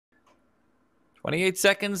28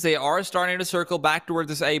 seconds. They are starting to circle back towards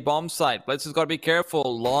this A bomb site. Blitz has got to be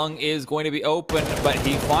careful. Long is going to be open, but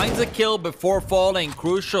he finds a kill before falling.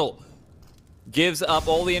 Crucial. Gives up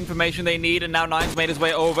all the information they need, and now Nine's made his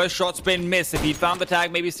way over. Shot's been missed. If he'd found the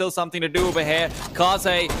tag, maybe still something to do over here.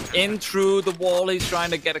 Kaze in through the wall. He's trying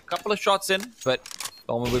to get a couple of shots in, but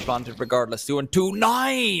bomb will be planted regardless. 2-2.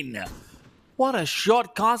 9! What a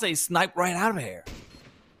shot. Kaze sniped right out of here.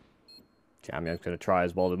 JamYoung's going to try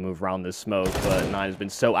as well to move around this smoke, but Nine has been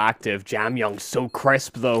so active. JamYoung so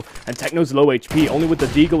crisp, though. And Techno's low HP, only with the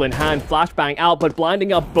Deagle in hand. Flashbang out, but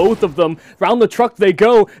blinding up both of them. Round the truck they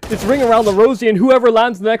go. This ring around the Rosie, and whoever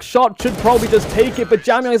lands the next shot should probably just take it. But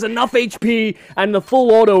JamYoung has enough HP, and the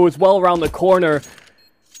full auto is well around the corner.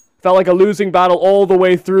 Felt like a losing battle all the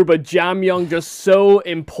way through, but JamYoung just so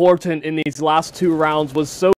important in these last two rounds. Was so